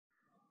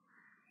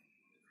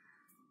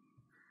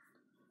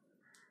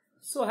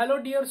So hello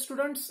dear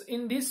students,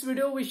 in this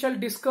video we shall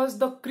discuss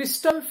the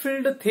crystal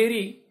field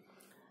theory.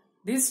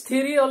 This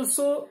theory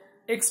also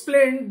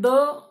explained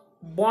the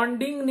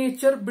bonding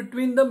nature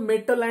between the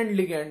metal and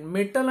ligand.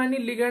 Metal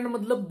आणि ligand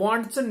मधलं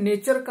बॉन्डचं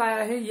nature काय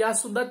आहे या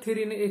सुद्धा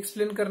थेरीने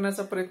explain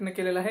करण्याचा प्रयत्न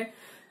केलेला आहे.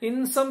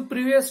 In some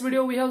previous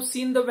video we have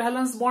seen the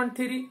valence bond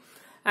theory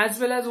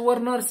as well as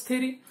Werner's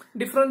theory.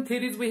 Different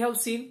theories we have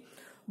seen,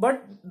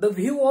 but the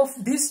view of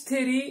this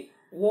theory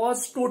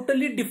was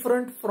totally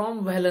different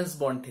from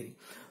valence bond theory.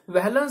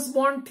 Valence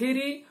bond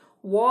theory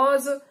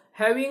was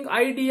having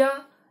idea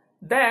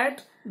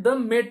that the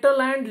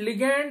metal and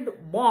ligand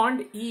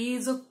bond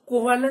is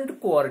covalent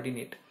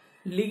coordinate.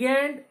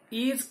 Ligand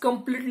is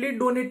completely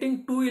donating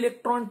 2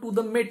 electron to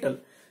the metal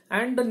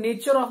and the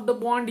nature of the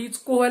bond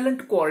is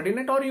covalent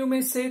coordinate, or you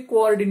may say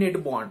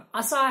coordinate bond.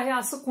 असं आहे,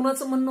 असं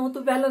कुणाचं म्हणणं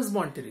होतं valence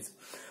bond theory.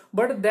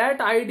 But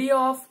that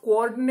idea of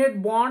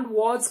coordinate bond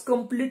was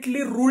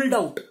completely ruled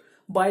out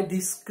by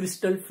this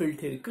crystal field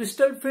theory.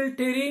 Crystal field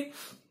theory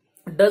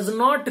does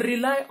not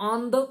rely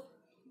on the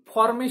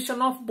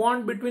formation of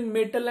bond between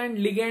metal and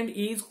ligand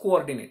is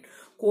coordinate.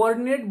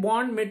 Coordinate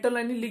bond metal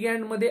आणि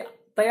ligand मध्ये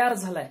तयार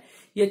झालाय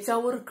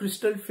याच्यावर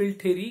crystal field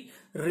theory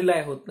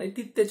rely होत नाही,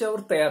 ती त्याच्यावर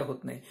तयार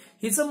होत नाही.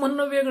 हिचं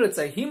म्हणणं वेगळंच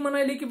आहे. ही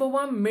म्हणाली की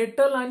बाबा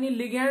मेटल आणि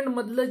लिगँड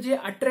मधलं जे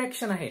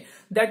अट्रॅक्शन आहे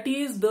that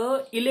is the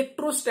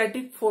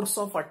electrostatic force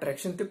of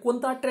attraction. ते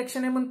कोणतं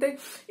अट्रॅक्शन आहे म्हणते?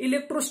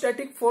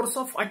 Electrostatic force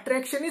of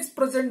attraction is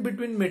present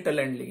between metal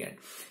and ligand.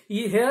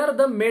 Here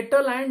the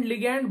metal and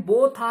ligand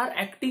both R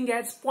acting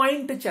as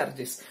point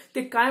charges.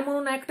 ते काय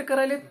म्हणून ऍक्ट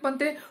करायला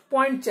म्हणते?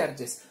 Point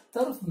charges.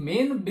 तर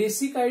main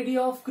basic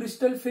idea of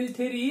crystal field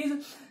theory is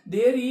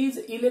there is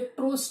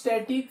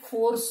electrostatic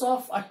force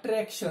of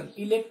attraction,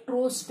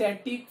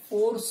 electrostatic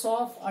force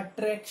of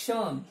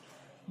attraction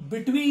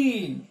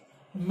between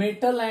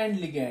metal and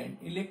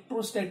ligand,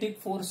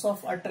 electrostatic force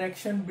of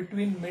attraction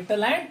between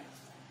metal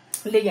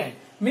and ligand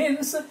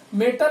means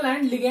metal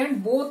and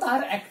ligand both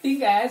are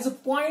acting as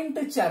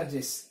point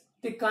charges.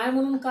 ते काय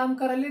म्हणून काम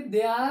करायले?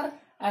 they are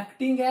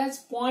acting as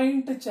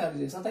point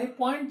charges. आता हे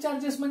point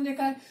charges म्हणजे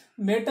काय?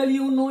 Metal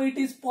you know it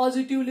is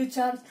positively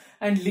charged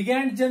and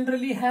ligand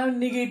generally have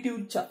negative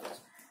charge.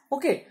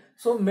 Okay,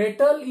 so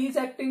metal is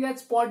acting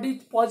as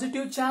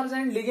positive charge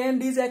and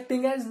ligand is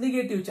acting as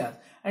negative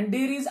charge and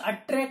there is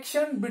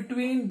attraction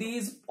between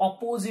these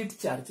opposite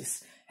charges.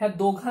 ह्या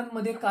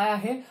दोघांमध्ये काय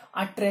आहे?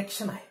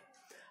 Attraction आहे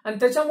आणि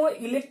त्याच्यामुळे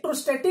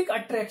electrostatic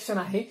attraction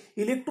आहे,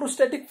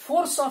 electrostatic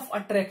force of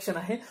attraction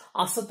आहे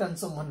असं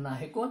त्यांचं म्हणणं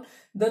आहे. कोण?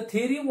 The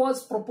theory was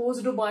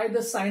proposed by the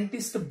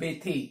scientist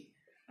बेथे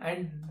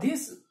and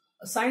this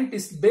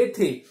scientist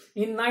बेथे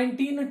in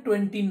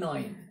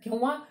 1929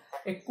 किंवा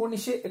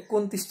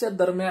 1929च्या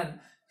दरम्यान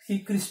ही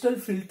क्रिस्टल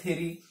फील्ड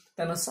थेरी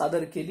त्यानं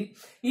सादर केली.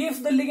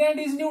 If the ligand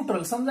is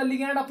neutral, समजा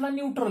लिगँड आपला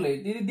न्यूट्रल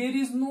आहे, देर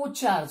इज नो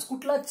चार्ज,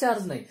 कुठलाच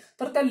चार्ज नाही,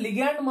 तर त्या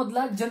लिगँड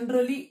मधला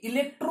जनरली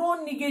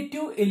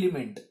इलेक्ट्रोनिगेटिव्ह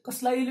एलिमेंट,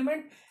 कसला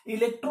एलिमेंट?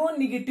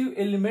 इलेक्ट्रोनिगेटिव्ह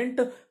एलिमेंट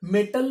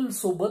मेटल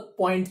सोबत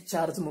पॉइंट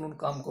चार्ज म्हणून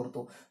काम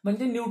करतो.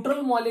 म्हणजे न्यूट्रल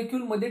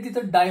मॉलिक्यूल मध्ये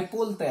तिथं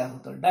डायपोल तयार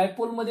होतं.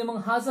 डायपोल मध्ये मग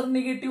हा जर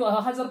निगेटिव्ह,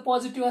 हा जर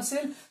पॉझिटिव्ह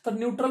असेल तर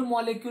न्यूट्रल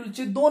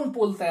मॉलिक्यूलचे 2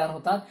 पोल तयार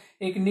होतात,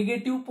 एक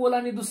निगेटिव्ह पोल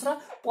आणि दुसरा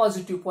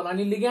पॉझिटिव्ह पोल.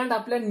 आणि लिगँड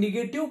आपल्या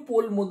निगेटिव्ह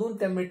पोल मधून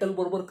त्या मेटल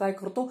बरोबर काय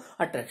करतो?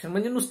 अट्रॅक्शन.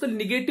 म्हणजे नुसतं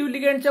निगेटिव्ह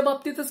लिगँडच्या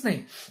बाबतीतच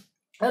नाही,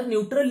 तर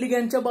न्यूट्रल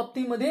लिगँडच्या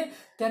बाबतीमध्ये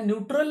त्या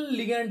न्यूट्रल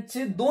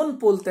लिगँडचे 2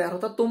 पोल तयार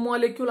होतात. तो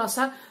मॉलिक्यूल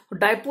असा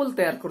डायपोल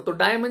तयार करतो.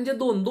 डाय म्हणजे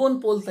 2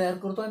 पोल तयार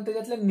करतो आणि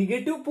त्याच्यातल्या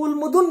निगेटिव्ह पोल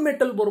मधून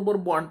मेटल बरोबर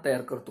बॉन्ड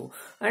तयार करतो.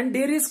 And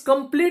there is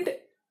complete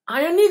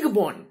ionic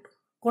bond.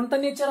 कोणता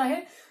नेचर आहे?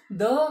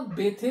 The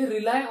बेथे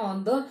rely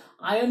on the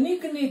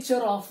ionic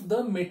nature of the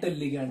metal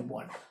ligand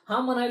bond. हा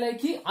म्हणायला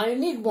की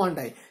आयनिक बॉन्ड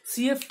आहे.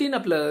 सीएफटीनं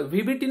आपलं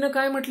व्हीबीटीनं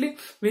काय म्हटली?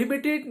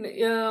 व्हीबीटी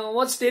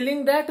was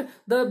telling that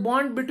the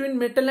bond between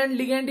metal and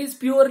ligand is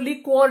purely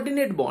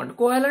coordinate bond,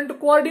 covalent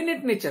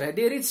coordinate nature आहे.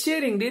 There is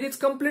shearing, there is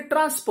complete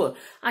transfer,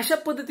 अशा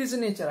पद्धतीचं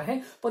नेचर आहे.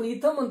 पण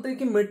इथं म्हणतंय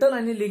की मेटल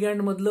आणि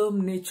लिगँड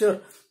मधलं नेचर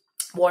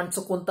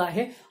बॉन्डचं कोणतं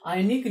आहे?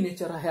 आयनिक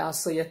नेचर आहे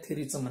असं या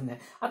थेरीचं म्हणणं आहे.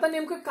 आता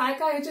नेमकं काय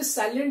काय ह्याचे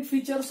सॅलियंट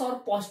features or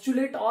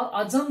पॉस्च्युलेट or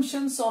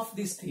अझम्पशन्स of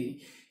this theory?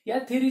 या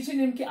थेरीचे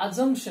नेमके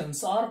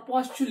अझम्पशन्स or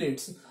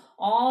पॉस्च्युलेट्स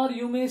or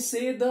you may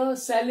say the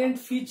सॅलियंट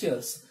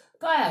features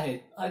काय आहेत?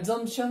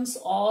 अझम्पशन्स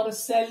or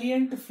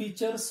सॅलियंट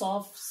features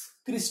of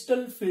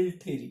crystal field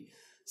theory.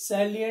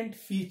 सॅलियंट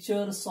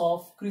features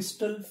of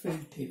crystal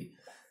field theory.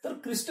 तर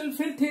क्रिस्टल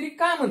फील्ड थेरी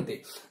काय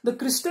म्हणते? The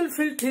crystal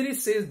field theory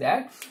says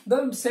that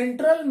the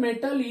central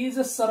metal is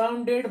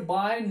surrounded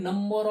by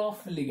number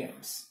of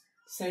लिगँड्स.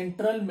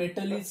 Central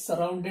metal is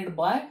surrounded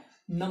by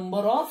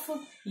number of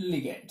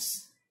लिगँड्स.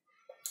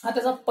 हा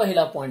त्याचा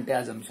पहिला point आहे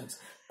अझम्पशन्स.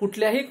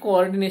 कुठल्याही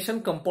coordination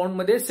compound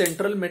मध्ये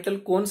central metal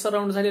कोण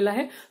सराउंड झालेला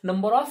आहे?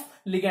 नंबर ऑफ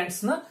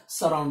लिगँड्सनं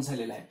सराउंड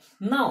झालेला आहे.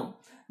 नाव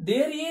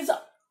there is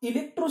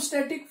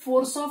electrostatic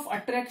force of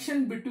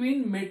attraction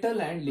between metal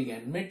and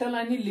ligand. Metal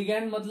आणि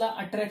लिगँड मधला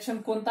अट्रॅक्शन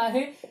कोणता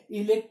आहे?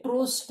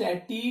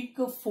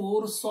 Electrostatic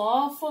force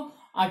of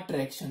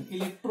attraction.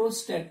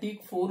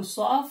 Electrostatic force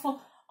of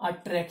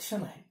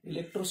attraction आहे.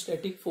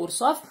 इलेक्ट्रोस्टॅटिक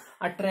फोर्स ऑफ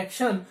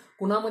अट्रॅक्शन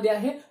कुणामध्ये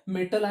आहे?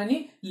 मेटल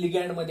आणि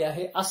लिगँड मध्ये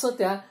आहे, असं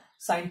त्या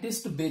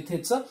सायंटिस्ट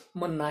बेथेचं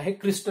म्हणणं आहे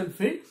क्रिस्टल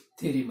फील्ड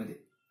थेअरीमध्ये.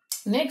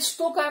 नेक्स्ट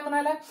तो काय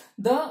म्हणाला?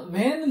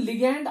 When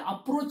ligand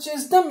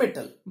approaches the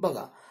metal.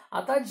 बघा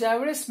आता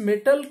ज्यावेळेस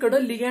मेटल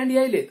कडे ligand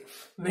यायलेत,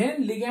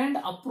 when ligand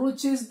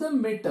approaches the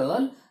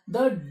metal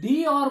the d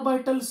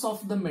orbitals of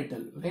the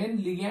metal, when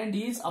ligand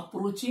is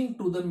approaching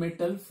to the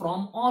metal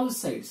from all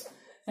sides,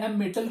 या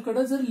metal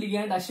कडे जर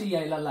लिगँड असे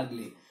यायला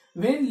लागले,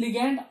 when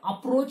ligand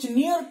approach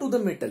near to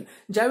the metal,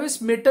 ज्यावेळेस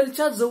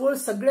मेटलच्या जवळ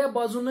सगळ्या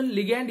बाजूने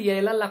लिगँड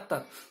यायला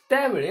लागतात,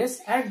 त्यावेळेस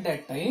at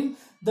that time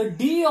the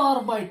d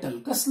orbital,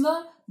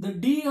 कसलं? the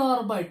d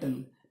orbital,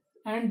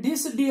 and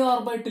this d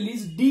orbital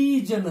is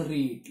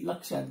degenerate.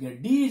 लक्षात घ्या,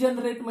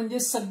 degenerate म्हणजे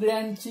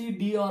सगळ्यांची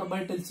d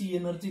ऑर्बिटलची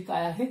एनर्जी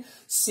काय आहे?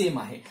 सेम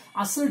आहे.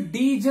 असं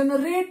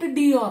degenerate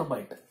d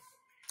ऑर्बिटल.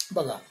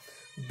 बघा,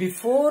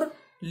 before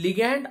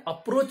ligand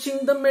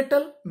approaching the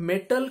metal,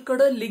 metal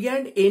कडे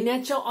लिगँड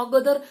येण्याच्या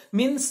अगोदर,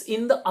 means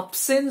in the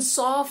absence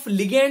of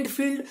ligand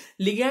field,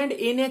 ligand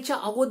येण्याच्या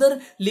अगोदर,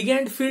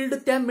 लिगँड फील्ड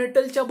त्या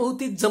मेटलच्या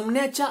भोवती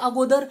जमण्याच्या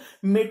अगोदर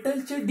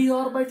मेटलचे डी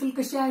ऑर्बिटल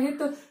कसे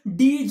आहेत?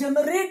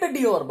 डिजनरेट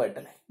डी ऑर्बिटल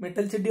आहे.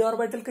 मेटलचे डी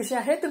ऑर्बिटल कसे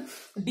आहेत?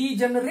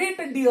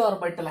 डिजनरेट डी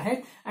ऑर्बिटल आहेत.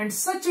 And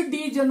such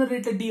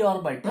degenerate D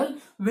orbital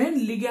when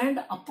ligand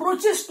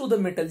approaches to the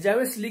metal,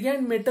 ज्यावेळेस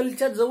लिगँड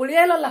मेटलच्या जवळ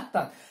यायला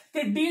लागतात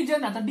ते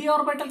आता डी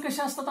ऑर्बिटल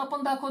कसे असतात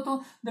आपण दाखवतो.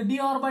 The D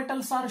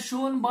orbitals R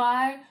shown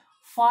by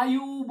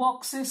 5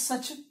 boxes,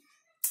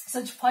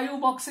 such 5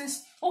 boxes.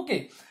 Okay,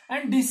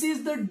 and this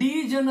is the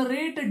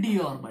degenerate D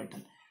orbital.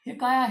 हे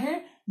काय आहे?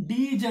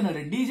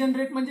 डिजनरेट.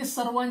 डिजनरेट म्हणजे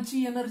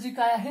सर्वांची एनर्जी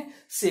काय आहे?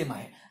 सेम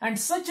आहे. And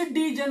such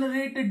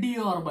degenerate D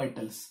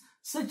orbitals,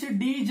 such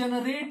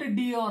degenerate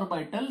D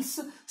orbitals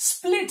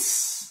splits.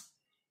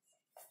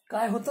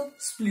 काय होतं?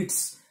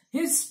 स्प्लिट्स.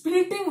 हे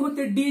स्प्लिटिंग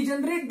होते,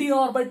 डिजनरेट डी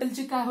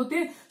ऑर्बिटलची काय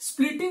होते?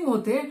 स्प्लिटिंग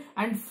होते.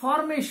 And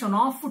formation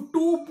of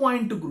 2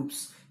 point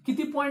groups.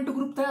 किती पॉइंट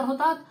ग्रुप तयार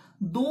होतात?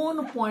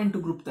 2 पॉइंट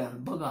ग्रुप तयार.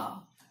 बघा,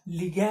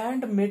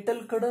 लिगँड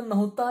मेटलकडे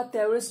नव्हता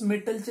त्यावेळेस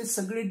मेटलचे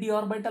सगळे डी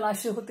ऑर्बिटल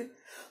असे होते,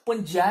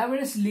 पण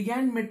ज्यावेळेस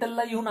लिगँड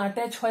मेटलला येऊन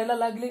अटॅच व्हायला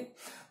लागले,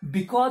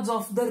 because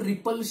of the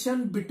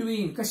repulsion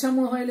between,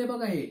 कशामुळे व्हायले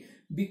बघा हे?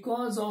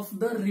 Because of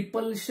the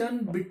repulsion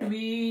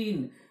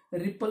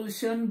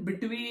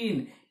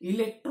between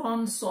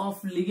electrons of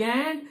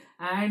ligand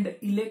and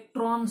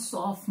electrons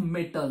of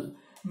metal.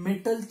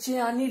 मेटलचे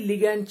आणि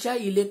लिगँडच्या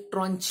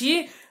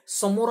इलेक्ट्रॉनची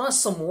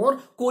समोरासमोर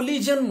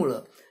कोलिजनमुळे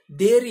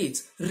there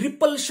is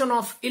repulsion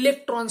of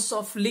electrons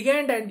of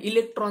ligand and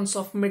electrons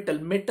of metal.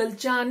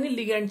 मेटलच्या आणि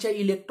लिगँडच्या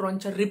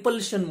इलेक्ट्रॉनच्या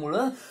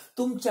रिपल्शनमुळे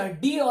तुमच्या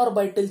D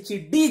ऑर्बिटलची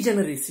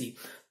degeneracy,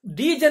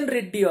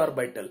 degenerate D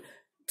orbital,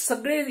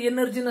 सगळे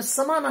एनर्जीनं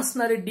समान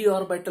असणारे डी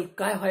ऑर्बिटल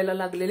काय व्हायला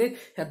लागलेले?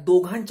 ह्या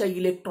दोघांच्या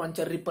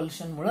इलेक्ट्रॉनच्या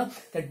रिपल्शनमुळे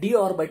त्या डी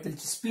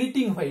ऑर्बिटलची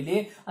स्प्लिटिंग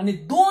व्हायले आणि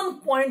 2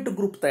 पॉइंट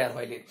ग्रुप तयार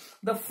व्हायले.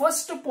 The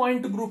first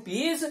point group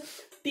is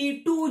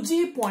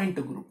T2G point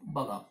group.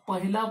 बघा,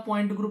 पहिला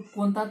पॉइंट ग्रुप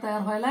कोणता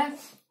तयार व्हायलाय?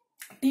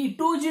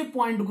 T2G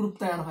पॉइंट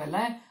ग्रुप तयार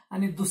व्हायलाय.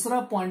 आणि दुसरा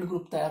पॉइंट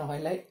ग्रुप तयार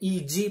व्हायलाय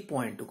EG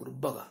पॉइंट ग्रुप.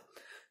 बघा,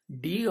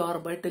 डी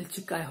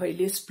ऑर्बिटलची काय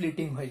व्हायली?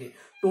 स्प्लिटिंग व्हायली.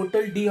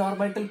 टोटल डी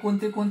ऑर्बिटल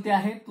कोणते कोणते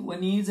आहेत?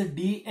 One is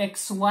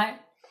DXY,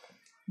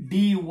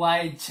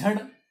 DYZ,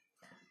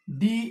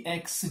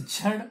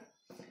 DXZ,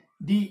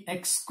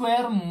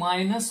 DX²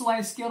 minus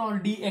Y² or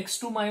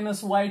DX2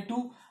 minus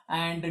Y2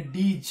 and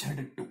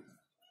DZ2.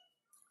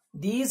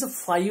 These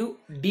 5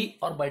 d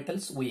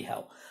orbitals we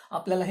have.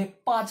 आपल्याला हे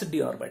 5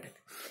 d ऑर्बिटल.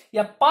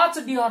 या 5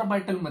 d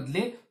orbital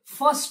मधले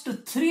first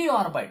 3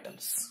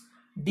 orbitals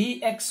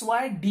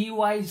DXY,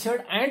 DYZ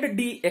and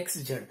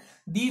DXZ.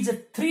 These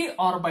 3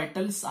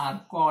 orbitals are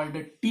called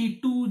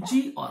T2G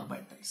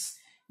orbitals.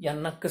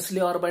 यांना कसले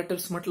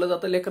orbitals म्हटलं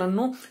जातं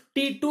लेकरांनो?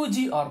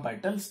 T2G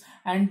orbitals.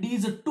 And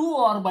these 2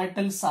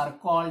 orbitals are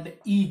called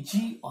EG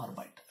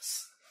orbitals.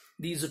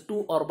 These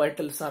 2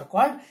 orbitals are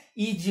called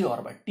EG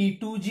orbitals.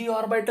 T2G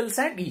orbitals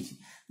and EG.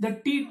 The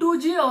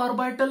T2G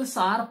orbitals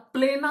are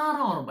planar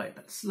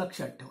orbitals.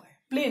 लक्षात ठेवा,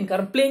 plain,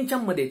 कारण प्लेनच्या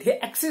मध्ये हे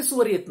ऍक्सिस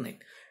वर येत नाहीत.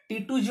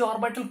 T2G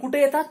ऑर्बिटल कुठे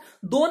येतात?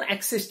 2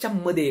 ऍक्सिसच्या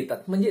मध्ये येतात.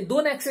 म्हणजे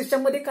 2 ऍक्सिसच्या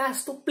मध्ये काय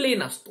असतो?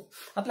 प्लेन असतो.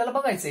 आपल्याला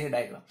बघायचं हे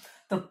डायग्राम.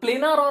 तर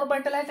प्लेनार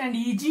ऑर्बिटल आहेत. And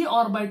EG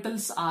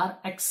orbitals R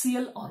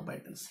axial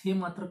orbitals. हे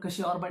मात्र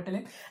कसे ऑर्बिटल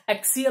आहेत?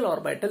 Axial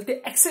orbital.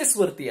 ते ऍक्सिस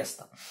वरती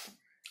असतात.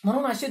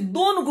 म्हणून असे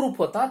 2 ग्रुप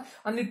होतात.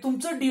 आणि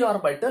तुमचं डी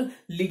ऑर्बिटल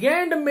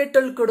लिगँड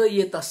मेटलकडे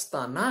येत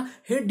असताना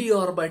हे डी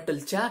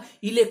ऑर्बिटलच्या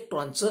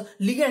इलेक्ट्रॉनचं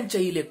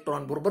लिगँडच्या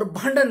इलेक्ट्रॉन बरोबर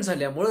भांडण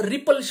झाल्यामुळे,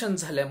 रिपल्शन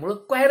झाल्यामुळे,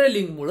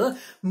 क्वायरलिंगमुळे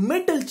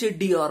मेटलचे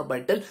डी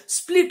ऑर्बिटल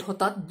स्प्लिट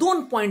होतात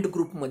 2 पॉइंट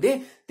ग्रुपमध्ये.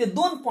 ते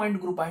 2 पॉइंट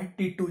ग्रुप आहेत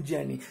T2G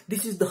आणि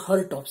दिस is the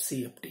hurt of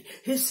CFT.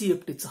 हे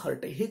CFTचं हर्ट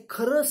आहे. हे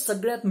खरं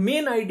सगळ्यात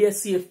मेन आयडिया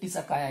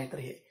CFTचा काय आहे तर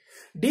हे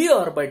D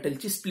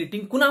ऑर्बिटलची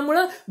splitting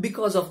कुणामुळे?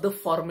 Because of the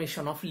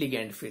formation of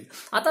ligand field.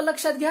 आता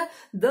लक्षात घ्या,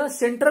 द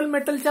सेंट्रल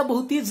मेटलच्या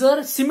भोवती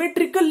जर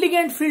सिमेट्रिकल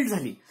लिगँड फील्ड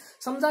झाली,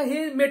 समजा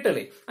हे मेटल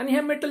आहे आणि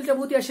ह्या मेटलच्या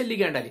भोवती असे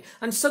लिगँड आले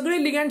आणि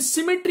सगळे लिगँड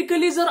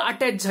सिमेट्रिकली जर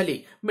अटॅच झाले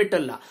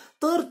मेटलला,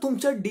 तर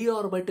तुमच्या डी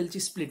ऑर्बिटलची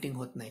स्प्लिटिंग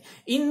होत नाही.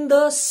 In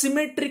the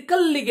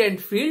symmetrical ligand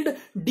field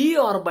D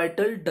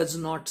orbital does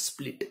not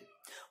split.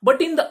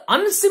 But in the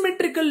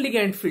unsymmetrical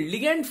ligand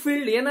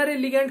field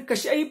येणारे लिगँड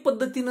कशाही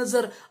पद्धतीनं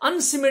जर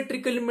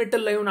अनसिमेट्रिकल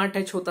मेटलला येऊन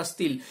अटॅच होत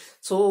असतील,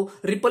 सो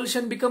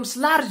रिपल्शन बिकम्स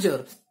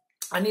लार्जर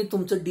आणि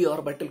तुमचं डी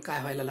ऑर्बिटल काय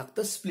व्हायला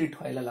लागतं? स्प्लिट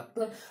व्हायला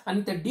लागतं.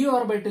 आणि त्या डी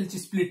ऑर्बिटलची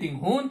स्प्लिटिंग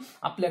होऊन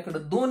आपल्याकडे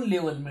 2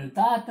 लेवल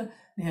मिळतात.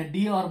 ह्या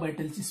डी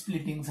ऑर्बिटलची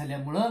स्प्लिटिंग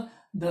झाल्यामुळं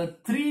the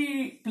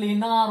 3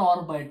 planar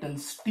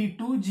orbitals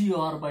T2G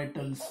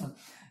orbitals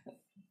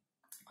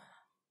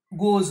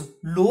goes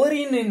lower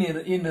in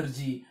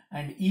energy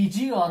and EG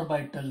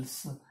orbitals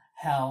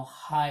have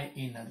high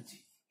energy.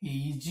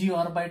 EG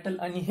orbital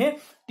आणि हे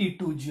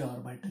T2G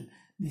orbital.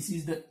 This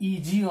is the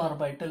EG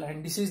orbital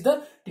and this is the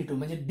T2.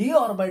 म्हणजे D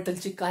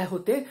ऑर्बिटलची काय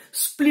होते?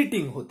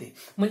 Splitting होते.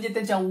 म्हणजे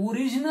त्याच्या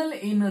original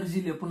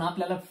energy पुन्हा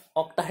आपल्याला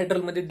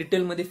ऑक्टाहेड्रल मध्ये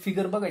डिटेलमध्ये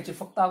फिगर बघायचे,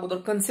 फक्त अगोदर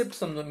कन्सेप्ट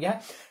समजून घ्या.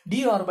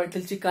 डी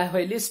ऑर्बिटलची काय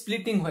व्हायली?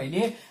 स्प्लिटिंग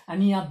व्हायली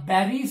आणि या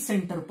बॅरी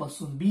सेंटर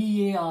पासून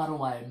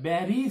BARY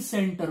बॅरी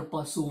सेंटर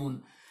पासून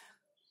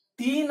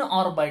 3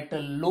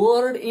 orbital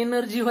lower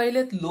energy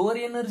व्हायलेत. Lower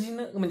energy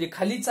म्हणजे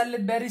खाली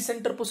चाललेत बॅरी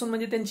सेंटर पासून,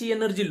 म्हणजे त्यांची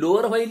energy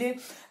lower व्हायली.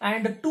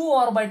 And 2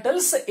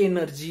 orbitals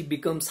energy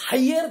becomes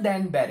higher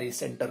than Barré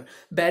centre.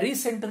 Barré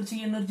सेंटरची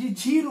एनर्जी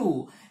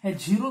 0. ह्या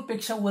 0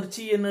 पेक्षा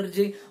वरची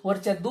एनर्जी,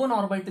 वरच्या 2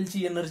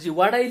 ऑर्बिटलची एनर्जी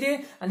वाढायली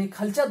आणि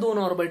खालच्या 2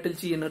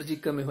 ऑर्बिटलची एनर्जी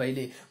कमी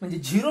व्हायली. म्हणजे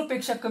 0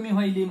 पेक्षा कमी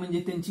व्हायली म्हणजे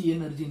त्यांची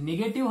एनर्जी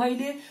निगेटिव्ह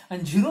व्हायली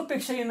आणि 0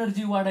 पेक्षा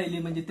एनर्जी वाढायली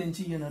म्हणजे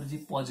त्यांची एनर्जी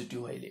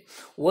पॉझिटिव्ह व्हायली.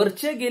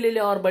 वरच्या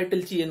गेलेल्या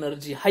ऑर्बिटलची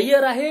एनर्जी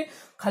हायर आहे,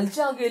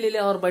 खालच्या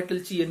गेलेल्या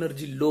ऑर्बिटलची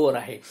एनर्जी लोअर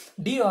आहे.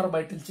 डी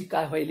ऑर्बिटलची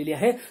काय व्हायलेली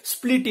आहे?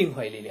 स्प्लिटिंग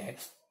व्हायलेली आहे.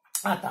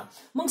 आता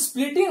मग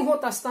स्प्लिटिंग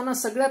होत असताना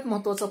सगळ्यात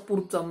महत्वाचा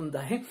पुढचा मुद्दा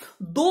आहे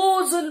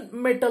दोज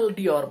मेटल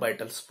डी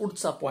ऑर्बिटल्स.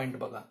 पुढचा पॉइंट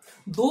बघा,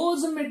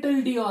 दोज मेटल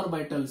डी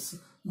ऑर्बिटल्स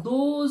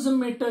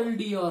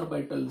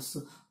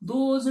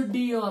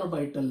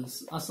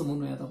असं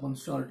म्हणूयात आपण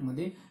शॉर्ट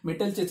मध्ये.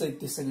 मेटलचेच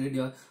आहेत ते सगळे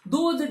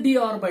those D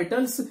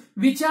orbitals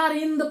which are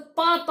in the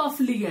path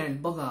of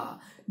ligand. बघा,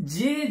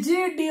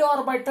 जे डी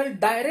ऑर्बिटल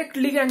डायरेक्ट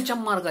लिगँडच्या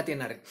मार्गात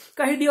येणार आहेत.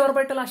 काही डी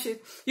ऑर्बिटल असे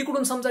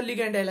इकडून समजा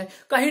लिगँड यायलाय,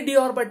 काही डी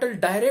ऑर्बिटल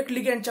डायरेक्ट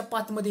लिगँडच्या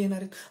पाथमध्ये येणार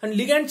आहेत आणि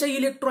लिगँडच्या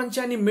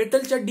इलेक्ट्रॉनच्या आणि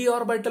मेटलच्या डी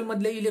ऑर्बिटल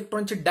मधल्या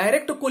इलेक्ट्रॉनचे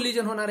डायरेक्ट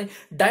कोलिजन होणार आहे,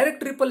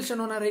 डायरेक्ट रिपल्शन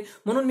होणार आहे.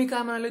 म्हणून मी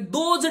काय म्हणाले,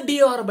 those D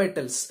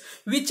orbitals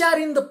which are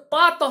in the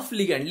path of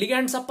ligand.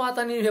 लिगँडचा path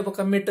आणि हे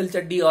बघा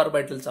मेटलच्या डी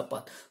ऑर्बिटलचा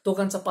पाथ,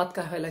 दोघांचा पाथ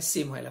काय व्हायला?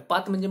 सेम व्हायला.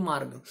 पाथ म्हणजे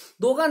मार्ग.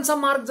 दोघांचा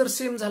मार्ग जर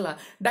सेम झाला,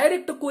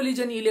 डायरेक्ट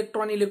कोलिजन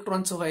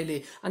इलेक्ट्रॉनचं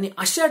व्हायले आणि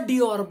अशा डी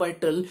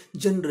ऑर्बिटल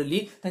जनरली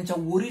त्यांच्या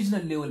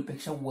ओरिजिनल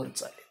लेवलपेक्षा वर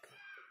चालेल.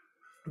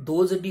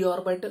 Those D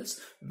orbitals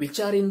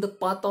which are in the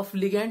path of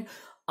ligand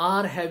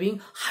R having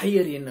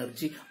higher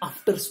energy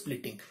after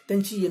splitting.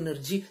 त्यांची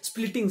एनर्जी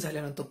स्प्लिटिंग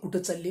झाल्यानंतर कुठं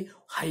चालली?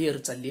 हायर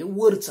चालली,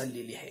 वर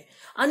चाललेली आहे.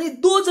 आणि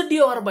दोज डी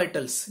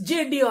ऑर्बिटल्स,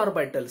 जे डी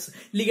ऑर्बिटल्स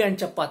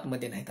लिगँडच्या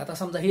पाथमध्ये नाहीत. आता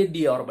समजा हे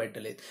डी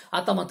ऑर्बिटल आहेत,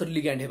 आता मात्र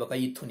लिगँड हे बघा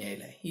इथून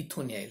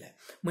यायलाय,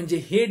 म्हणजे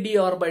हे डी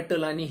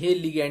ऑर्बिटल आणि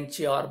हे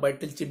लिगँडचे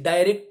ऑर्बिटलची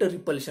डायरेक्ट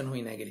रिपल्शन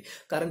होईना गेली,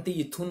 कारण ते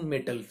इथून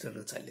मेटल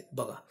चाललेत.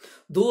 बघा,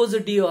 those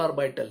D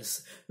orbitals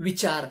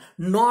which are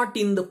not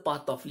in the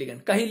path of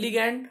ligand.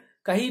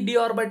 काही डी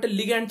ऑर्बिटल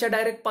लिगँडच्या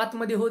डायरेक्ट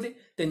पाथमध्ये होते,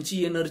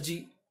 त्यांची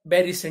एनर्जी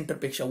बॅरी सेंटर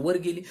पेक्षा वर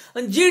गेली.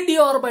 आणि जे डी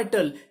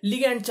ऑर्बिटल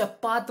लिगँडच्या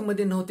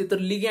पाथमध्ये नव्हते तर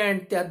लिगँड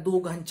त्या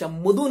दोघांच्या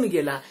मधून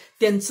गेला,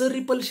 त्यांचं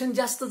रिपल्शन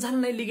जास्त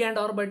झालं नाही लिगँड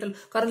ऑर्बिटल,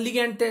 कारण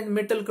लिगँड त्या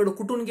मेटलकडे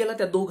कुठून गेला?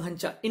 त्या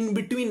दोघांच्या इन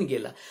बिटवीन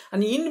गेला.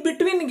 आणि इन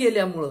बिटवीन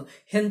गेल्यामुळं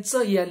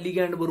ह्यांचं या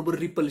लिगँड बरोबर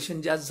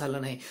रिपल्शन जास्त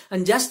झालं नाही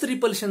आणि जास्त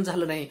रिपल्शन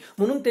झालं नाही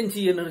म्हणून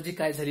त्यांची एनर्जी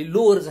काय झाली?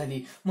 लोअर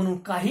झाली. म्हणून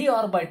काही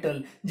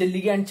ऑर्बिटल जे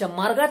लिगँडच्या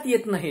मार्गात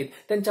येत नाहीत,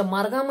 त्यांच्या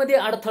मार्गामध्ये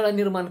अडथळा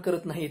निर्माण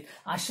करत नाहीत,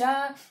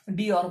 अशा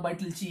डी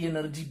ऑर्बिटलची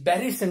एनर्जी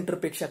बॅरी सेंटर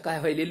पेक्षा काय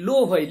व्हायले?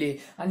 लो व्हायले.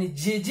 आणि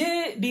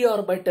जे डी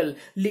ऑर्बिटल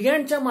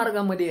लिगँडच्या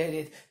मार्गामध्ये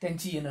आहेत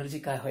त्यांची एनर्जी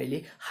काय व्हायली?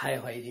 हाय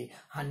व्हायली.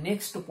 हा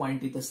नेक्स्ट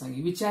पॉइंट इथं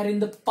सांगे, which are in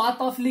the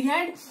path of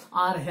ligand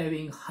R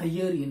having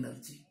higher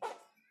energy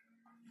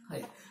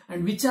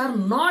and which are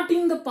not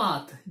in the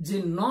path,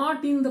 जे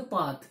नॉट इन द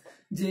पाथ,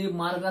 जे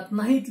मार्गात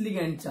नाहीत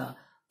लिगँडच्या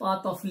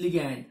पाथ ऑफ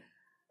लिगँड,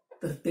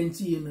 तर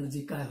त्यांची एनर्जी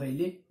काय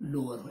व्हायली?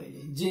 लोअर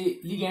व्हायली. जे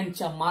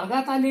लिगँडच्या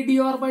मार्गात आले डी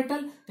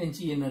ऑर्बिटल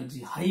त्यांची एनर्जी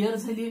हायर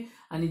झाली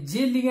आणि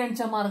जे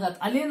लिगँडच्या मार्गात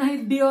आले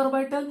नाहीत डी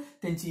ऑर्बिटल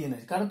त्यांची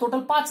एनर्जी, कारण टोटल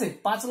 5 आहेत,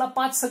 5ला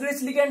 5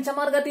 सगळेच लिगँडच्या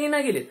मार्गात येणा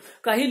गेलेत.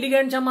 काही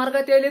लिगँडच्या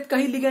मार्गात यायलेत,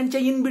 काही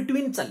लिगँडच्या इन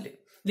बिटवीन चालले,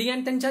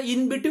 लिगँड त्यांच्या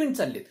इन बिटवीन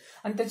चाललेत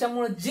आणि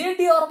त्याच्यामुळे जे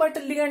डी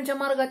ऑर्बिटल लिगँडच्या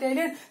मार्गात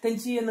यायलेत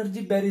त्यांची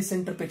एनर्जी बॅरी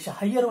सेंटर पेक्षा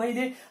हायर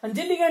व्हायले आणि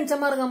जे लिगँडच्या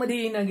मार्गामध्ये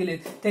येणा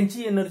गेलेत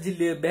त्यांची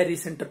एनर्जी बॅरी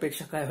सेंटर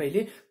पेक्षा काय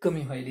व्हायले?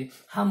 कमी व्हायले.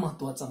 हा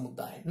महत्वाचा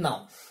मुद्दा आहे.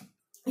 नाव,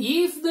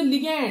 if the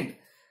ligand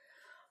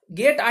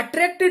get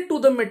attracted to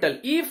the metal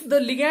if the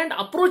ligand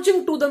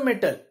approaching to the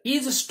metal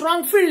is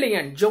strong field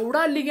ligand.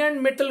 जेवढा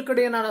ligand metal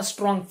कडे येणारा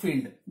strong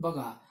field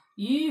बघा,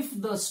 if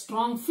the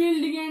strong field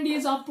ligand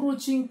is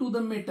approaching to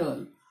the metal,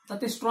 तर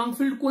ते strong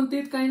field कोणते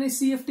आहेत काय नाही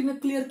CFT ने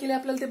क्लिअर केले,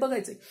 आपल्याला ते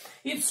बघायचंय.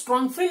 If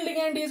strong field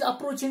ligand is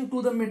approaching to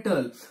the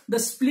metal, the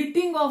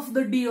splitting of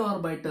the d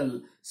orbital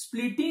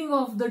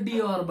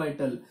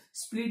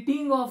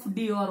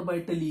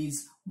is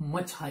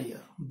much higher.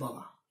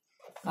 बघा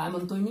काय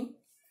म्हणतोय मी,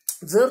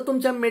 जर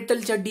तुमच्या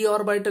मेटलच्या डी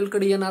ऑर्बिटल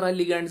कडे येणारा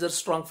लिगँड जर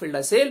स्ट्रॉंग फील्ड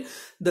असेल,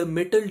 the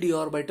metal D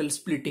orbital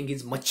splitting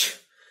is much.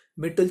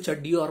 मेटलच्या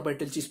डी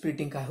ऑर्बिटलची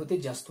स्प्लिटिंग काय होते,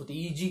 जास्त होते.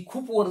 Eg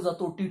खूप वर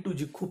जातो,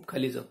 T2G खूप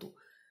खाली जातो.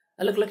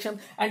 अलग लक्षात.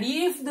 And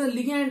if the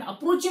ligand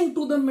approaching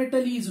to the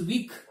metal is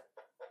weak,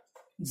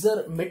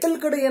 जर मेटल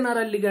कडे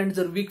येणारा लिगँड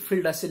जर वीक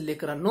फील्ड असेल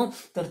लेकरांनो,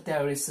 तर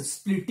त्यावेळेस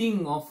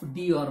splitting of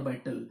D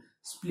orbital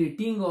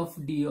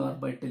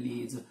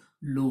is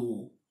low,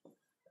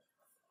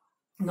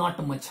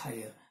 not much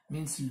higher.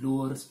 Means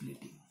lower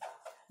splitting,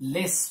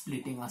 less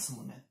splitting असं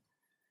म्हणूयात.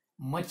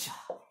 Much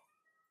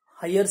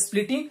higher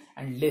splitting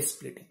and less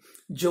splitting.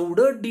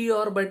 जेवढं डी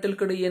ऑर्बिटल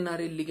कडे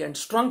येणारे लिगँड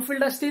स्ट्रॉंग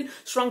फील्ड असतील,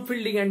 strong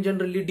field ligand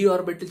generally D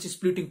ऑर्बिटलची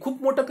splitting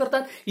खूप मोठं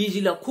करतात.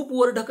 Eg खूप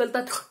वर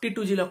ढकलतात,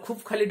 T2G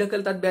खूप खाली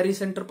ढकलतात बॅरी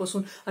सेंटर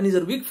पासून. आणि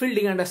जर वीक फील्ड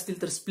लिगँड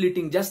असतील तर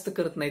स्प्लिटिंग जास्त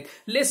करत नाहीत,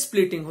 लेस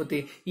स्प्लिटिंग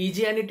होते.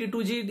 Eg आणि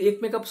T2G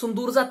एकमेकापासून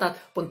दूर जातात,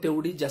 पण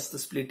तेवढी जास्त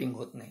स्प्लिटिंग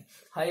होत नाही.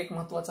 हा एक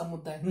महत्वाचा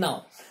मुद्दा आहे. Now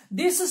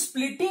this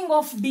splitting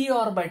of D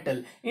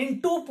orbital in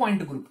 2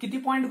 point group. किती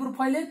पॉइंट ग्रुप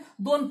व्हायले,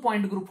 2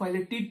 पॉइंट ग्रुप व्हायले,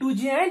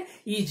 T2G and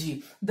Eg.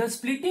 The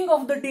splitting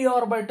of the D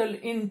orbital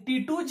in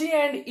T2G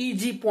and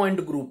Eg point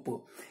group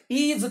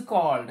is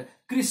called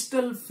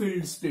crystal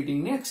field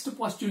splitting. Next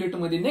postulate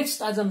मध्ये,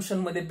 next assumption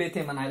मध्ये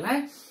बेथे म्हणायला,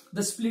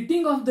 the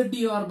splitting of the d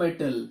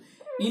orbital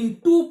in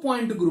 2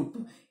 point group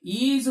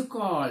is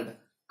called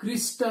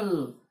crystal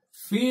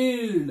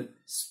field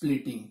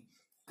splitting.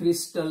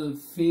 Crystal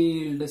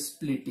field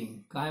splitting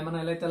काय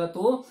म्हणायला त्याला,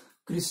 तो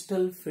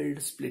crystal field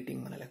splitting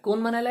म्हणायला. कोण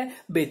म्हणायला,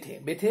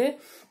 बेथे.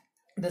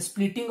 The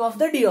splitting of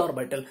the d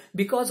orbital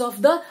because of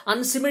the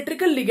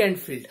unsymmetrical ligand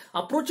field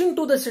approaching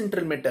to the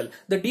central metal,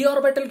 the d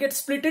orbital gets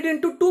splitted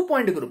into 2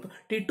 point group,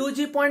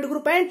 T2G point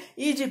group and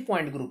Eg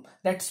point group.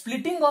 That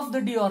splitting of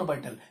the d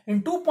orbital in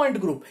 2 point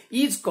group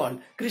is called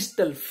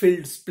crystal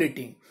field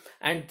splitting.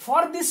 And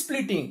for this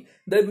splitting,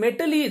 the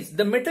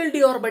metal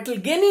d orbital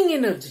gaining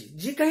energy.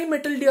 जी काही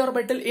metal d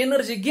orbital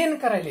energy gain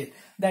करायले,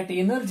 that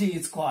energy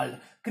is called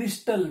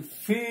crystal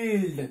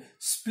field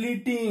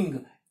splitting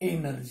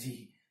energy.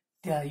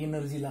 त्या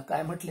एनर्जीला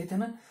काय म्हटलंय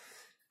त्यानं,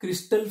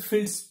 crystal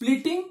field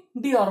splitting,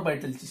 D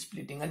ऑर्बिटलची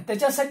splitting. आणि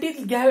त्याच्यासाठी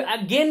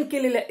gain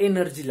केलेल्या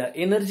एनर्जीला,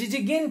 energy जी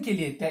gain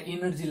केली आहे त्या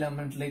एनर्जीला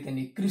म्हटलंय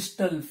त्यांनी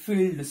crystal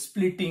field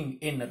splitting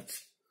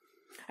energy.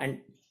 And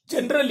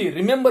generally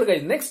remember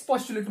guys, next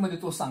पॉस्ट्युलेट मध्ये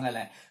तो सांगायला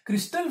आहे,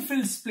 crystal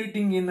field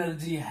splitting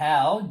energy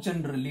have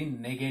generally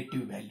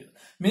negative value.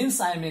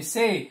 Means I मे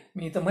से,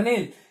 मी इथं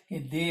म्हणेल की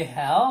they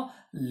have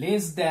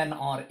less than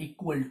or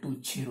equal to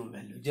 0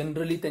 value.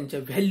 Generally त्यांच्या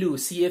व्हॅल्यू,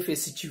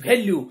 CFSE ची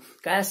व्हॅल्यू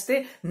काय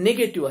असते,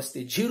 निगेटिव्ह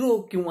असते, 0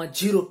 किंवा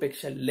 0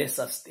 पेक्षा लेस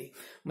असते.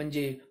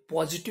 म्हणजे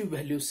पॉझिटिव्ह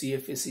व्हॅल्यू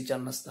CFSE च्या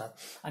नसतात.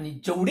 आणि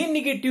जेवढी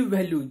निगेटिव्ह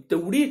व्हॅल्यू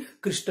तेवढी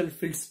क्रिस्टल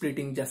फील्ड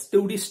स्प्लिटिंग जास्त,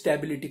 तेवढी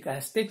स्टॅबिलिटी काय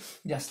असते,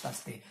 जास्त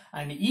असते.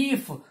 आणि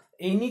इफ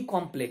एनी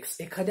कॉम्प्लेक्स,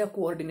 एखाद्या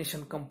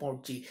कोऑर्डिनेशन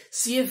कंपाऊंडची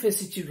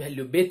CFSE ची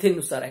value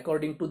बेथेनुसार,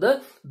 according to the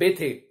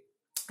बेथे,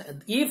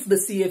 if the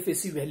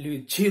CFSE value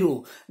is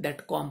 0, that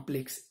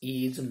complex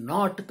is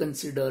not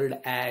considered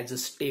as a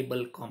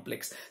stable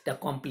complex. त्या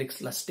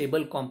कॉम्प्लेक्सला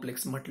स्टेबल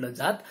कॉम्प्लेक्स म्हटलं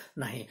जात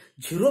नाही.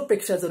 0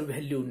 पेक्षा जर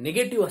व्हॅल्यू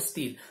निगेटिव्ह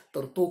असतील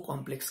तर तो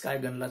कॉम्प्लेक्स काय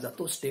गणला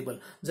जातो, स्टेबल.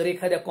 जर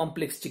एखाद्या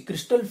कॉम्प्लेक्सची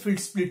क्रिस्टल फील्ड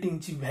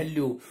स्प्लिटिंगची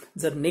व्हॅल्यू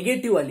जर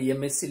निगेटिव्ह आली,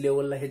 MSc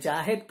लेवलला ह्याचे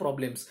आहेत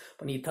प्रॉब्लेम्स,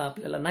 पण इथं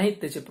आपल्याला नाहीत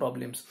त्याचे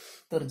प्रॉब्लेम्स,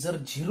 तर जर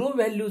 0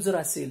 व्हॅल्यू जर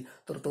असेल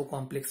तर तो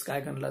कॉम्प्लेक्स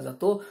काय गणला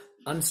जातो,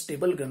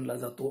 अनस्टेबल गणला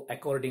जातो,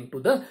 अकॉर्डिंग टू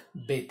द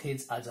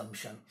बेथेज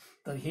अजम्पशन.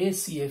 तर हे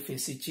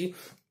CFSE ची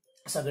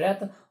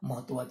सगळ्यात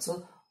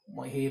महत्वाचं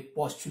हे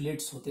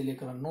पॉस्ट्युलेट्स होते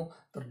लेकरांनो.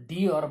 तर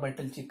डी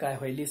ऑर्बिटलची काय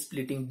व्हायली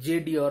स्प्लिटिंग, जे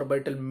डी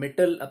ऑर्बिटल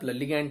मेटल आपल्या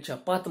लिगँडच्या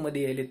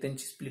पाथमध्ये यायले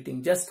त्यांची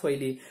स्प्लिटिंग जास्त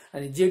व्हायली,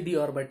 आणि जे डी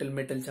ऑर्बिटल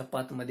मेटलच्या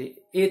पाथमध्ये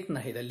येत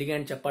नाहीत,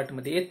 लिगँडच्या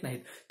पार्टमध्ये येत नाहीत,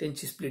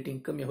 त्यांची स्प्लिटिंग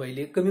कमी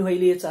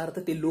व्हायली. याचा अर्थ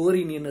ते लोअर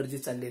इन एनर्जी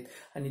चाललेत.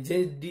 आणि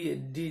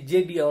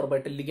जे डी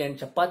ऑर्बिटल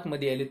लिगँडच्या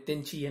पाथमध्ये आले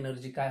त्यांची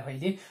एनर्जी काय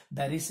व्हायली,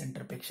 बॅरी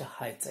सेंटरपेक्षा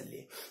हाय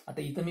चालली.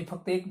 आता इथं मी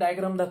फक्त एक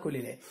डायग्राम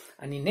दाखवलेला आहे.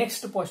 आणि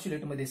नेक्स्ट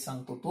पॉस्ट्युलेट मध्ये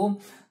सांगतो तो,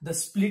 the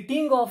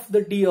splitting of the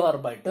D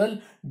orbital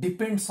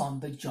depends on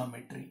the geometry.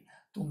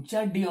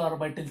 तुमच्या डी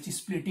ऑर्बिटलची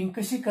स्प्लिटिंग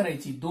कशी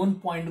करायची, 2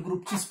 पॉइंट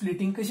ग्रुपची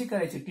स्प्लिटिंग कशी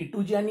करायची,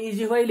 T2G आणि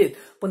Eg व्हायलेत,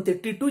 पण ते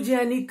T2G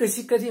आणि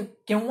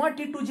केव्हा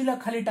T2G ला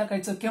खाली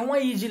टाकायचं, केव्हा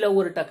Eg ला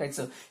वर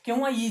टाकायचं,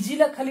 केव्हा Eg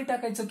ला खाली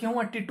टाकायचं,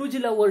 केव्हा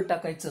T2G ला वर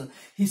टाकायचं,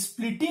 ही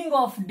splitting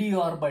of D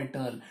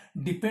orbital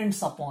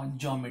depends upon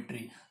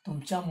geometry.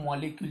 तुमच्या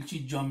मॉलिक्युलची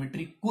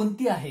जॉमेट्री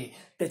कोणती आहे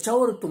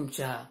त्याच्यावर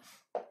तुमच्या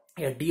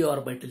या डी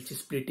ऑर्बिटलची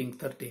स्प्लिटिंग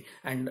ठरते.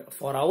 And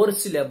for our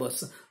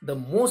syllabus the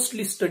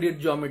mostly studied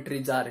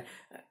जॉमेट्रीज R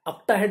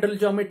octahedral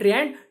geometry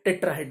and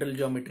tetrahedral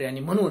geometry. आणि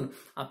म्हणून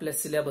आपल्या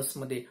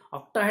सिलेबसमध्ये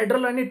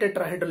ऑक्टाहेड्रल आणि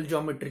टेट्राहेड्रल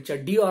जॉमेट्रीच्या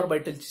डी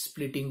ऑर्बिटलची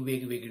स्प्लिटिंग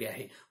वेगवेगळी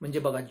आहे. म्हणजे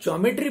बघा,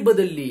 जॉमेट्री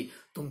बदलली,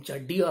 तुमच्या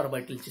डी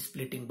ऑर्बिटलची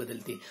स्प्लिटिंग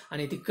बदलते.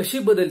 आणि ती कशी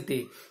बदलते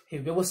हे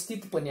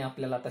व्यवस्थितपणे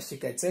आपल्याला आता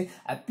शिकायचंय.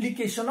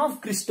 Application of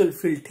crystal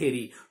field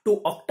theory to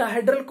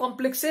octahedral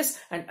complexes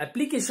and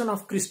application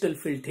of crystal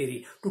field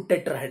theory to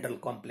tetrahedral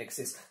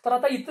complexes. तर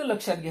आता इथं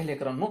लक्षात घ्या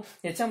लेकरांनो,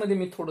 याच्यामध्ये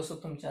मी थोडंसं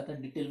तुमच्या आता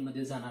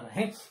डिटेलमध्ये जाणार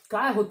आहे.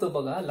 काय होतं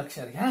बघा,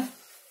 लक्षात घ्या.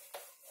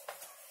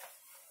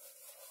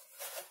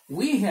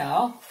 We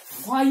have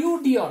 5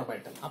 D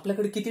orbital.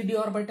 आपल्याकडे किती डी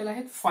ऑर्बिटल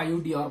आहेत?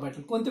 5 डी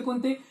ऑर्बिटल. कोणते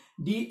कोणते?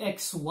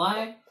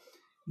 dxy,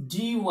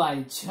 dy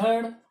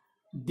z,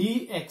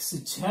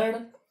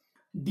 dxz,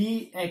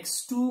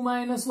 dx2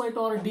 minus y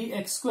or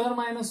dx square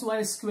minus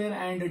y square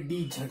and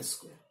dz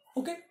square.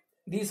 Okay,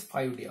 these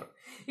 5 d.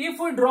 If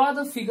we draw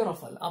the figure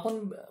of all, आपण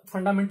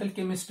fundamental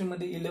chemistry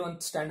मध्ये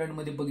 11th standard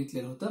मध्ये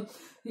बघितलेलं होतं.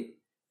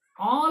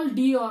 All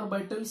d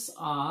orbitals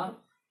are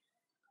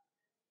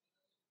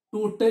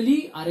totally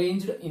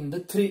arranged in the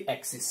 3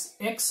 axes.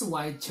 X,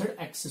 Y, Z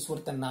axis वर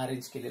त्यांना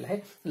arrange केलेलं आहे.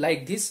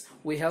 Like this,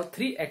 we have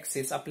 3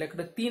 axes.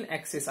 आपल्याकडे 3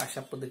 axes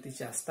अशा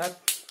पद्धतीचे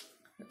असतात.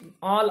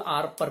 All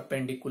are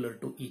perpendicular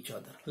to each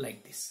other,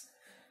 like this.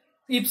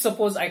 If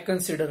suppose I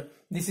consider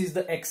this is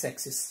the x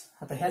axis.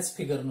 आता ह्याच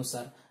फिगर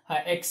नुसार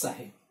हा x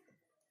आहे.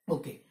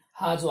 ओके,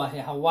 हा जो आहे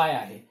हा y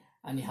आहे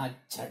आणि हा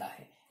z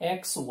आहे.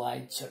 x, y,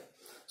 z.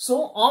 So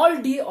all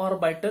D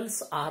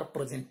orbitals R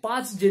present.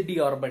 5 जे डी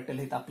ऑर्बिटल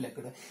आहेत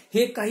आपल्याकडे,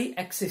 हे काही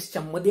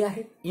ऍक्सेसच्या मध्ये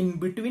आहेत, इन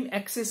बिटवीन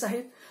ऍक्सेस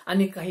आहेत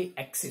आणि काही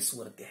ऍक्सेस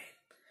वरती आहेत.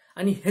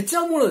 आणि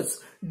ह्याच्यामुळेच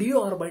डी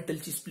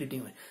ऑर्बिटलची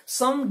स्प्लिटिंग आहे.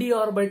 सम D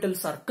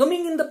orbitals R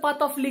coming in the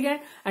path of लिगॅन्ड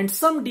and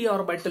some D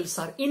orbitals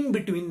are in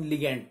between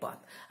लिगॅन्ड path.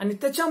 आणि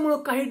त्याच्यामुळे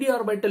काही D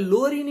orbital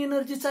lower in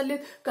energy चाललेत,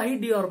 काही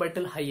D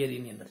orbital higher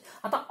in energy.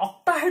 आता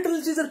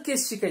ऑक्टाहेड्रलची जर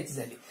केस शिकायची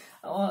झाली,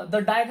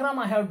 the diagram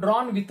I have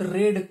drawn with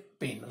red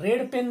pen.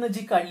 Red pen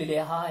जी काढलेली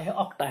आहे, हा आहे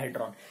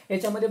ऑक्टाहेड्रॉन.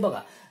 याच्यामध्ये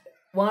बघा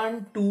 1,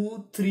 2,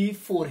 3,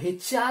 4 हे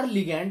 4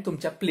 लिगॅन्ड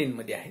तुमच्या प्लेन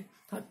मध्ये आहेत.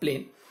 हा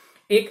प्लेन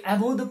एक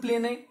अबोव्ह द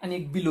प्लेन आहे आणि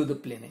एक बिलो द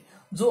प्लेन आहे.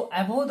 जो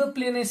अबोव्ह द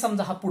प्लेन आहे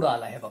समजा हा पुढे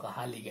आला आहे बघा,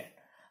 हा लिगॅन्ड.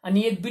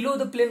 आणि एक बिलो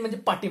द प्लेन म्हणजे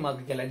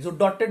पाठीमागे गेलाय. जो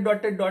dotted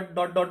dotted dot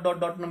dot dot dot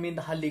dot न मी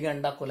हा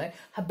लिगॅन्ड दाखवलाय,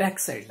 हा बॅक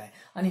साईडला आहे.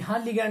 आणि हा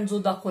लिगॅन्ड जो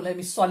दाखवलाय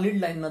मी सॉलिड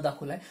लाईन न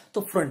दाखवलाय,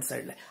 तो फ्रंट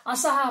साईडला आहे.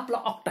 असा हा आपला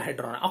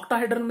ऑक्टाहेड्रॉन आहे.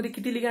 ऑक्टाहेड्रॉन मध्ये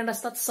किती लिगॅन्ड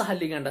असतात? 6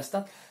 लिगॅन्ड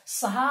असतात.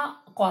 6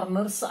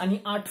 कॉर्नर्स आणि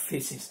 8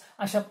 फेसेस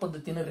अशा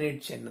पद्धतीने रेड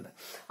चेन.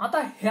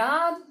 आता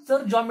ह्या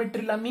जर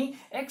जॉमेट्रीला मी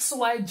एक्स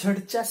वाय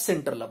झेडच्या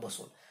सेंटरला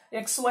बसवलं,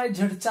 एक्स वाय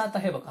झेडचा, आता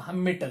हे बघा हा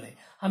मेटल आहे,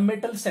 हा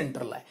मेटल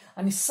सेंटरला आहे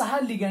आणि 6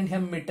 लिगॅन्ड ह्या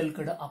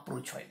मेटलकडे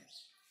अप्रोच व्हायला.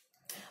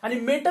 आणि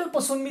मेटल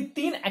पासून मी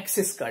 3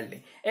 ऍक्सेस काढले,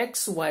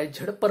 x Y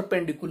Z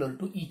perpendicular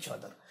to each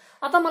other.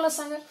 आता मला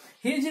सांगा,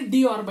 हे जे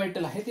डी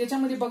ऑर्बिटल आहे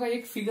त्याच्यामध्ये बघा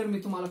एक फिगर मी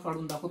तुम्हाला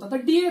काढून दाखवतो. आता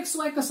डी एक्स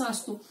वाय कसा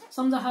असतो?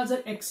 समजा हा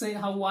जर एक्स आहे,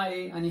 हा वाय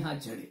आहे आणि हा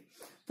झेड आहे.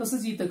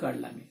 तसंच इथं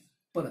काढला मी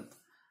परत,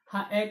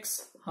 हा एक्स,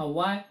 हा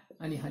वाय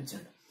आणि हा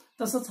झेड.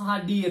 तसंच हा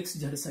डी एक्स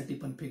झेड साठी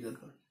पण फिगर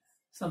काढ.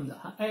 समजा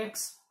हा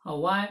एक्स, हा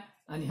वाय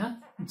आणि हा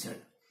झेड.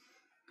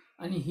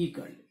 आणि ही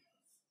काढली,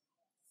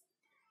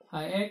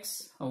 हा एक्स,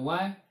 हा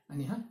वाय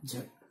आणि हा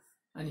झेड.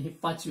 आणि ही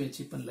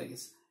 5व्याची पण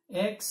लगेच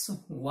x,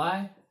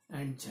 Y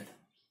and Z.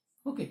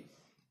 Okay,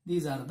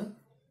 these R the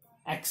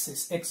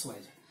access x Y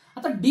Z.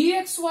 आता डी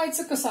एक्स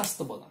वायचं कसं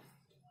असतं बघा.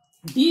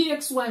 डी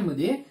एक्स वाय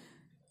मध्ये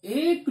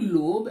एक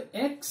लोब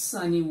एक्स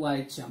आणि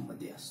वायच्या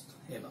मध्ये असतो.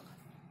 हे बघा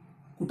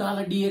कुठं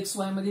आला डी एक्स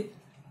वाय मध्ये?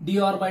 डी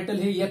ऑर्बिटल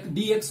हे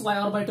डी एक्स वाय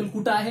ऑर्बिटल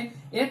कुठं आहे?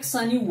 एक्स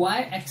आणि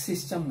वाय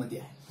ऍक्सिसच्या मध्ये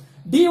आहे.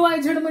 डी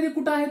वाय झेड मध्ये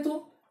कुठं आहे तो?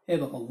 हे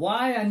बघा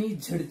वाय आणि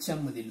झेडच्या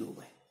मध्ये लोब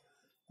आहे.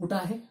 कुठं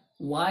आहे?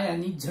 वाय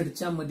आणि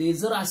झेडच्या मध्ये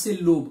जर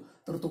असेल लोब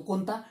तर तो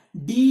कोणता?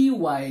 D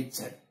Y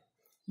Z.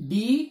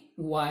 D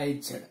Y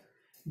Z,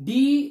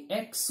 D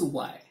x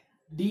Y,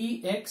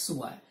 D x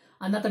Y.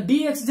 आणि आता डी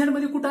एक्स झेड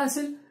मध्ये कुठं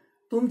असेल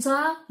तुमचा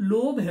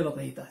लोब? हे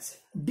बघा इथं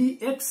असेल, डी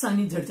एक्स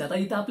आणि झेडच्या. आता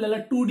इथं आपल्याला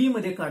 2D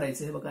मध्ये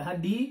काढायचं. हे बघा हा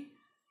डी,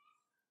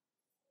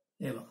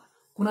 हे बघा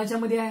कुणाच्या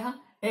मध्ये आहे? हा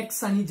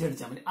एक्स आणि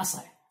झेडच्या मध्ये. असा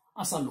आहे,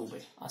 असा लोब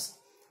आहे असा.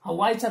 हा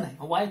वायचा नाही,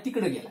 हा वाय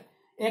तिकडे गेला,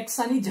 एक्स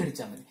आणि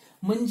झेडच्या मध्ये.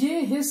 म्हणजे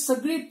हे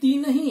सगळे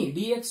तीनही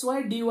D x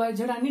Y, D Y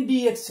Z आणि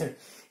डी एक्स झेड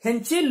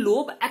ह्यांचे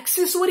लोब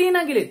ऍक्सिसवर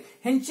येणार गेलेत.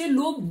 ह्यांचे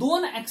लोब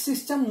 2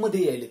 ऍक्सिसच्या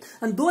मध्ये यायलेत.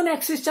 आणि 2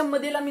 ऍक्सिसच्या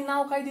मध्येला मी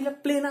नाव काय दिलं?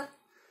 प्लेनर.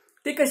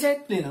 ते कसे आहेत?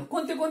 प्लेनर.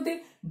 कोणते कोणते?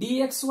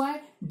 D x Y,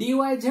 D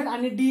Y Z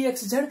आणि डी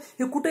एक्स झेड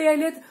हे कुठे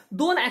यायलेत?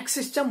 2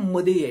 ऍक्सिसच्या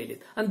मध्ये यायलेत.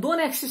 आणि 2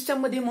 ऍक्सिसच्या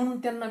मध्ये म्हणून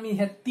त्यांना मी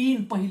ह्या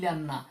 3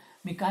 पहिल्यांना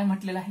मी काय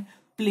म्हटलेलं आहे?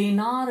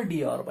 Planar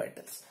D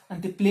orbitals.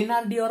 आणि ते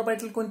प्लेनार डी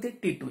ऑर्बिटल कोणते?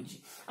 T2G.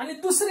 आणि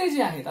दुसरे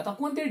जे आहेत आता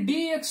कोणते?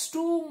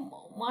 dx2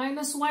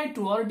 मायनस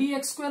y2 और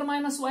dx square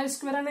minus y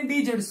square आणि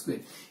dz स्क्वेअर.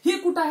 हे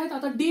कुठं आहेत?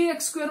 आता dx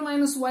square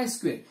minus y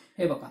square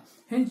हे बघा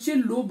ह्यांचे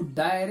लोब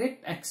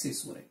डायरेक्ट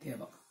ऍक्सिसवर आहेत. हे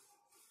बघा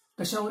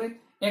कशावर आहेत?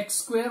 X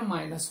square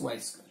minus Y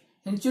square.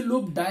 यांचे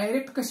लोब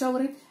डायरेक्ट कशावर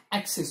आहेत,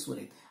 ऍक्सेसवर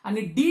आहेत.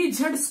 आणि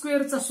DZ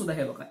स्क्वेअरचा सुद्धा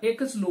हे बघा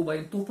एकच लोब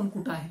आहे, तो पण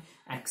कुठं आहे,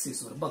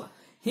 ऍक्सेसवर. बघा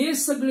हे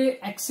सगळे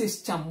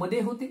ऍक्सेसच्या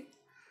मध्ये होते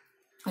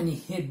आणि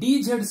हे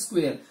DZ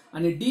स्क्वेअर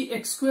आणि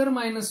DX square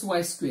minus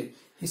Y square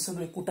हे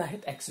सगळे कुठं आहेत,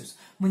 ऍक्सेस.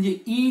 म्हणजे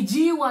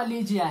EG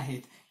वाले जे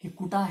आहेत हे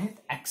कुठं आहेत,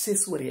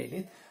 ऍक्सेसवर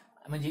यायलेत.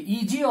 म्हणजे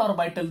EG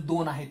ऑर्बिटल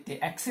 2 आहेत ते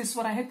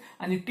ऍक्सेसवर आहेत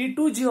आणि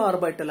T2G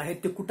ऑर्बिटल आहेत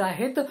ते कुठं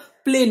आहेत,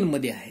 प्लेन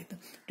मध्ये आहेत.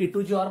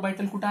 T2G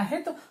ऑर्बिटल कुठं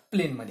आहेत,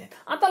 प्लेन मध्ये आहेत.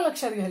 आता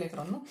लक्षात घ्या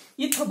मित्रांनो,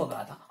 इथं बघा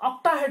आता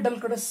ऑक्टाहेड्रल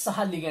कडे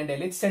 6 लिगँड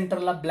आलेत.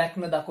 सेंटरला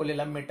ब्लॅकनं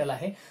दाखवलेला मेटल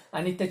आहे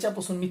आणि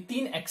त्याच्यापासून मी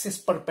 3 ऍक्सेस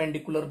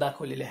परपेंडिक्युलर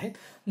दाखवलेले आहेत.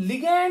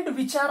 Ligand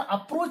which are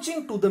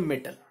approaching to the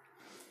metal,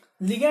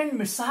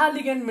 ligand 6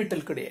 ligand metal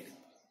कडे आले.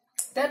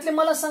 त्यातले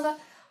मला सांगा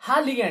हा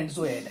लिगँड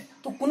जो यायलाय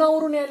तो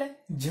कुणावरून यायलाय,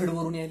 झेड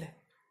वरून यायलाय.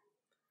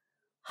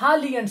 हा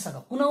लिगँड सांगा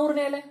कुणावरून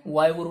यायलाय,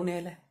 वाय वरून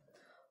यायलाय.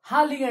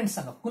 हा लिगँड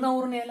सांगा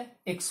कुणावरून यायलाय,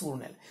 एक्स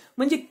वरून यायलाय.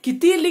 म्हणजे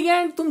किती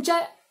लिगँड तुमच्या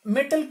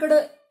मेटलकडे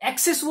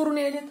ऍक्सेस वरून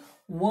यायलेत,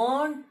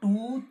 1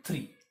 2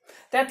 3.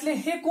 त्यातले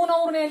हे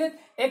कोणावरून यायलेत,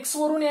 एक्स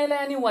वरून यायलाय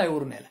आणि वाय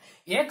वरून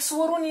यायलाय. एक्स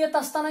वरून येत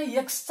असताना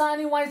एक्सचा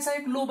आणि वायचा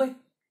एक लोब आहे,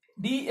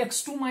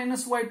 DX2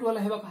 मायनस Y2 आला.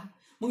 हे बघा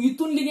मग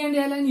इथून लिगँड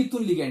यायला आणि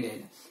इथून लिगँड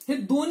यायला. हे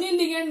दोन्ही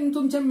लिगँड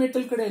तुमच्या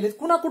मेटलकडे यायलेत,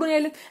 कुणाकडून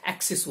यायलेत,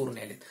 ऍक्सेस वरून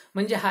यायलेत.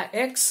 म्हणजे हा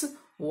एक्स,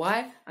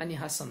 वाय आणि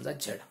हा समजा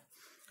झेड,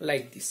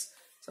 लाईक दिस.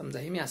 समजा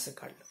हे मी असं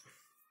काढलं.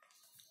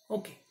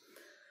 ओके,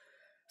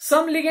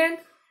 सम लिगँड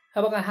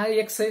हा बघा हा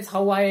एक्स आहे, हा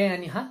वाय आहे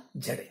आणि हा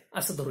झेड आहे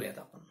असं धरूयात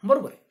आपण,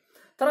 बरोबर आहे.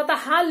 तर आता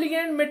हा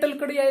लिगँड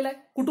मेटलकडे यायलाय,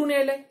 कुठून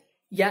यायलाय,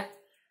 या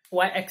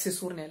वाय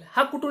ऍक्सेस वरून यायलाय.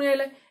 हा कुठून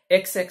यायलाय,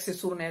 एक्स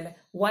ऍक्सेस वरून यायलाय,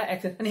 वाय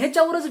ऍक्सेस. आणि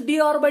ह्याच्यावरच D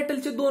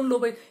ऑर्बिटलचे 2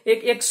 लोब आहेत,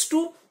 एक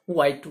X2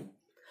 Y2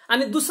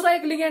 आणि दुसरा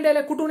एक लिगँड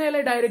यायलाय, कुठून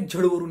यायलाय, डायरेक्ट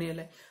झेड वरून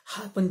यायलाय,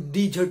 हा पण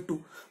DZ2.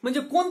 म्हणजे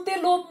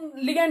कोणते लोब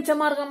लिगँडच्या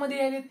मार्गामध्ये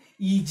यायलेत,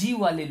 EG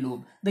वाले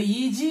lobe. The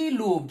EG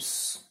lobes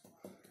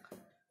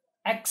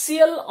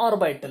axial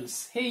orbitals,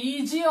 हे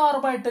EG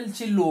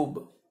ऑर्बिटलचे लोब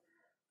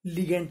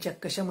लिगँडच्या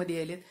कशामध्ये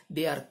यायलेत,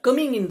 they are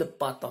coming in the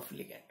path of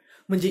ligand.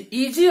 म्हणजे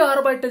EG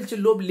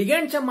ऑर्बिटलचे लोब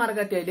लिगँडच्या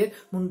मार्गात यायलेत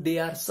म्हणून they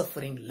are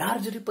suffering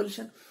large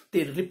repulsion.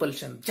 ते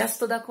रिपल्शन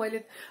जास्त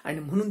दाखवायलेत आणि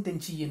म्हणून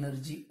त्यांची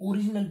एनर्जी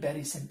ओरिजिनल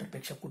बॅरी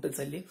सेंटरपेक्षा कुठे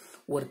चालली,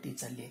 वरती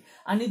चालली.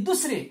 आणि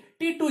दुसरे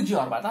T2G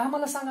ऑर्बिटल. आता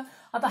मला सांगा,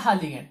 आता हा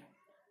लिगँड,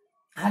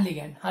 हा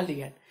लिगँड, हा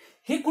लिगँड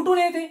हे कुठून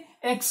येते,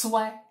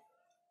 XY,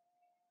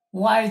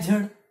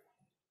 YZ,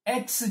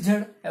 XZ.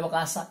 हे बघा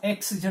असा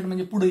XZ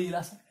म्हणजे पुढे येईल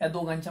असा या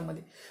दोघांच्या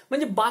मध्ये.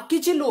 म्हणजे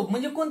बाकीचे लोब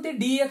म्हणजे कोणते,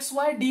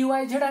 DXY,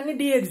 DYZ आणि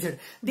DXZ,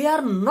 they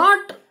are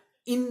not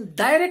in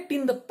direct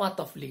in the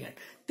path of ligand.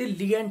 ते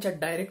लिगँडच्या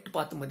डायरेक्ट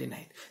पाथ मध्ये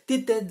नाहीत, ते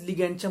त्या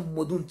लिगँडच्या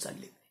मधून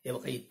चालले. हे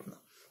बघा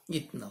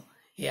इथनं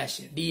हे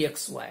असे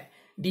DXY,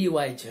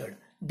 DYZ,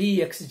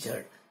 DXZ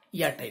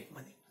या टाइप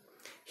मध्ये.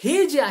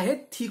 हे जे आहेत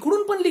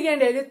तिकडून पण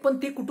लिगँड आहेत पण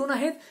ते कुठून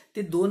आहेत,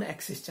 ते 2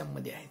 ऍक्सेसच्या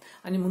मध्ये आहेत.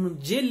 आणि म्हणून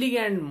जे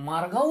लिगँड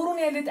मार्गावरून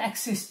यायलेत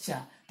ऍक्सेसच्या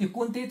ते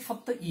कोणते आहेत,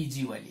 फक्त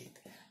EG वाले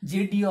आहेत.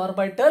 जे D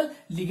ऑर्बिटल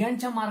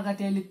लिगँडच्या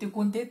मार्गात यायलेत ते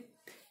कोणते,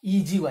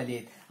 EG वाले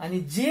आहेत. आणि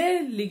जे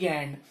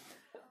लिगँड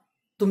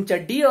तुमच्या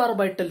D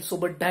ऑर्बिटल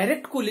सोबत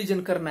डायरेक्ट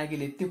कोलिजन करण्यात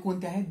गेले ते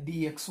कोणते आहेत,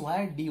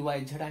 DXY,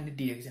 DYZ आणि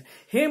DXZ.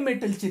 हे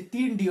मेटलचे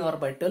 3 D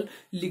ऑर्बिटल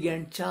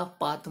लिगँडच्या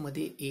पाथ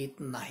मध्ये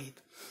येत नाहीत.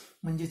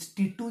 म्हणजे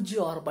T2G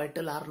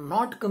orbital R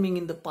not coming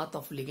in the path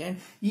of ligand.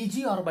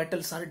 EG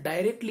orbitals R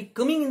directly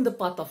coming in the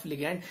path of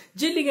ligand,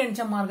 जे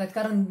लिगँडच्या मार्गात.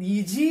 कारण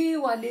EG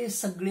वाले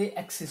सगळे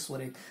ऍक्सेसवर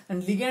आहेत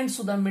आणि लिगँड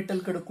सुद्धा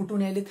मेटलकडे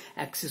कुठून यायलेत,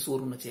 ऍक्सेस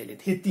वरूनच यायलेत,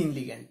 हे 3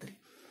 लिगँड तरी.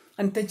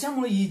 आणि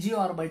त्याच्यामुळे EG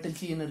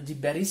ऑर्बिटलची एनर्जी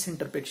बॅरी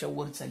सेंटरपेक्षा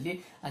वर चालली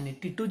आणि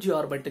T2G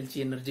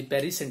ऑर्बिटलची एनर्जी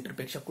बॅरी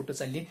सेंटरपेक्षा कुठे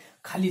चालली,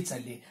 खाली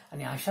चालली.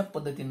 आणि अशा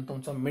पद्धतीने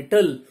तुमचा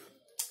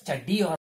मेटलच्या D